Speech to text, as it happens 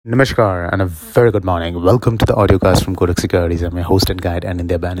Namaskar and a very good morning. Welcome to the audiocast from Kotak Securities. I'm your host and guide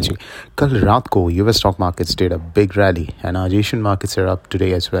Anindya Bannerjee. कल रात को US stock markets did a big rally and our Asian markets are up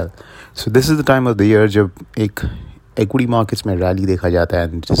today as well. So this is the time of the year जब एक equity markets में rally देखा जाता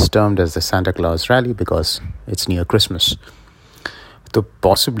है and it's termed as the Santa Claus rally because it's near Christmas. So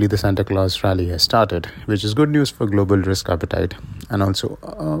possibly the Santa Claus rally has started, which is good news for global risk appetite and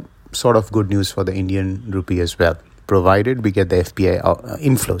also sort of good news for the Indian rupee as well, provided we get the FPI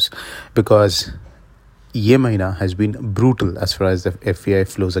inflows, because ये महीना has been brutal as far as the FPI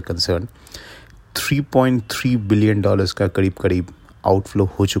flows are concerned. $3.3 billion का करीब outflow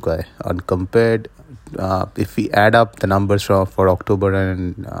हो चुका है, and compared if we add up the numbers for October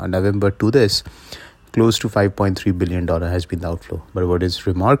and November to this, close to $5.3 billion has been the outflow. But what is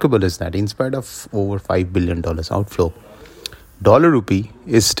remarkable is that in spite of over $5 billion outflow, dollar rupee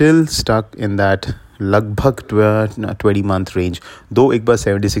is still stuck in that लगभग 20-month range. दो एक बार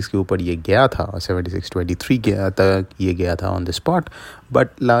 76 के ऊपर ये गया था, 76.23 तक ये गया था on the spot,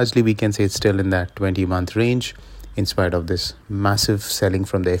 but largely we can say it's still in that 20-month range in spite of this massive selling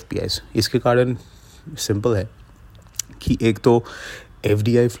from the FPIs. इसके कारण सिंपल है कि एक तो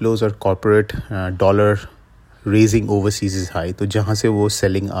FDI flows और corporate dollar raising overseas is high, तो जहाँ से वो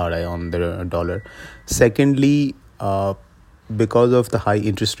selling आ रहा है on the dollar. Secondly, because of the high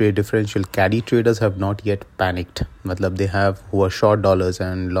interest rate differential, carry traders have not yet panicked. Matlab they have, who are short dollars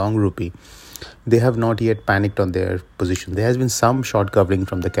and long rupee, they have not yet panicked on their position. There has been some short covering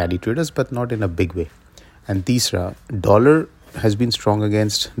from the carry traders, but not in a big way. And तीसरा, dollar has been strong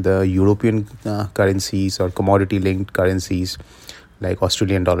against the European currencies or commodity linked currencies like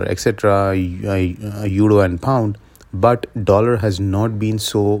Australian dollar, etc., euro and pound. But dollar has not been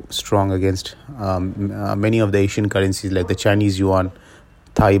so strong against many of the Asian currencies like the Chinese yuan,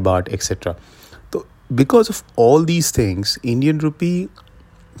 Thai baht, etc. So because of all these things, Indian rupee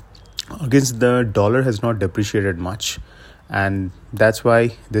against the dollar has not depreciated much, and that's why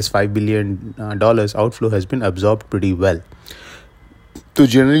this $5 billion outflow has been absorbed pretty well. So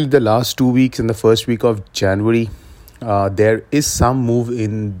generally the last 2 weeks and the first week of January, there is some move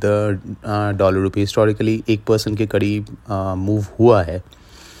in the dollar rupee. Historically 1% के करीब move हुआ है,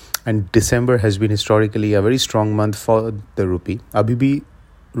 and December has been historically a very strong month for the rupee. अभी भी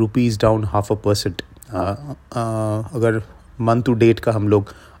rupee is down 0.5%. अगर month to date का हम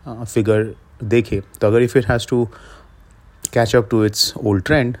लोग figure देखें तो अगर if it has to catch up to its old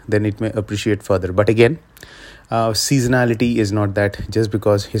trend, then it may appreciate further. But again, seasonality is not that just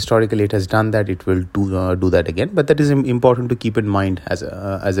because historically it has done that, it will do that again. But that is important to keep in mind as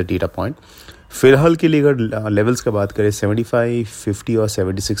a data point. फिलहाल के लिए अगर levels का बात करें, 75, 50 और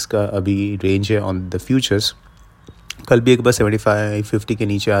 76 का अभी रेंज है ऑन द फ्यूचर्स. कल भी एक बार 75, 50 के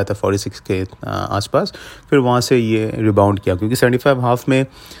नीचे आया था 46 के आसपास, फिर वहाँ से ये रिबाउंड किया क्योंकि 75 हाफ में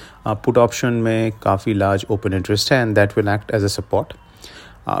पुट ऑप्शन में काफ़ी लार्ज ओपन इंटरेस्ट है, and that will act as a support.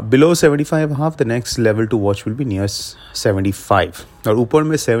 Below 75.5, the next level to watch will be near 75. और ऊपर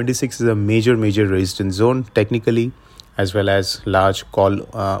में 76 is a major resistance zone technically, as well as large call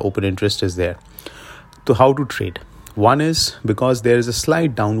open interest is there. So how to trade? One is because there is a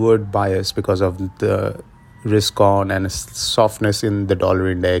slight downward bias because of the risk on and softness in the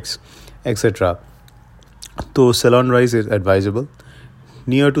dollar index, etc. So sell on rise is advisable.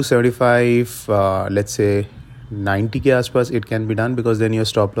 Near to 75, let's say 90 के आसपास it can be done, because then your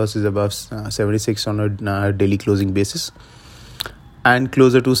stop loss is above 76 on a daily closing basis, and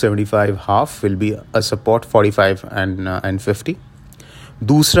closer to 75 half will be a support 45 and 50.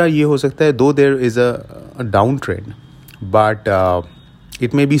 दूसरा ये हो सकता है, though there is a downtrend, but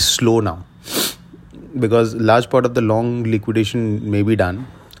it may be slow now because large part of the long liquidation may be done.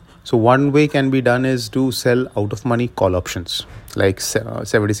 So one way can be done is to sell out of money call options like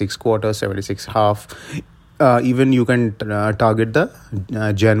 76 quarter, 76 half. Even you can target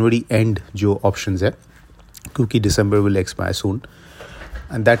the January end जो options है, क्योंकि December will expire soon,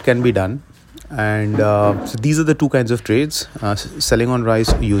 and that can be done. And so these are the two kinds of trades, selling on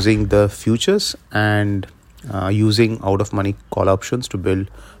rise using the futures and using out of money call options to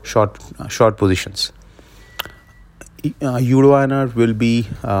build short positions. USDINR will be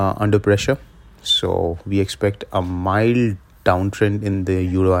under pressure, so we expect a mild downtrend in the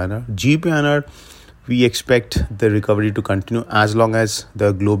USDINR. GBPINR, we expect the recovery to continue as long as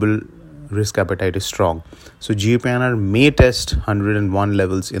the global risk appetite is strong. So GBPINR may test 101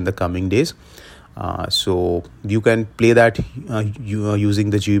 levels in the coming days. So you can play that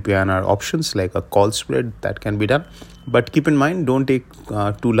using the GBPINR options like a call spread, that can be done. But keep in mind, don't take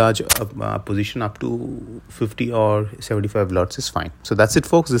too large a position. Up to 50 or 75 lots is fine. So that's it,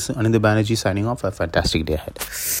 folks. This is Anindya Bannerjee signing off. A fantastic day ahead.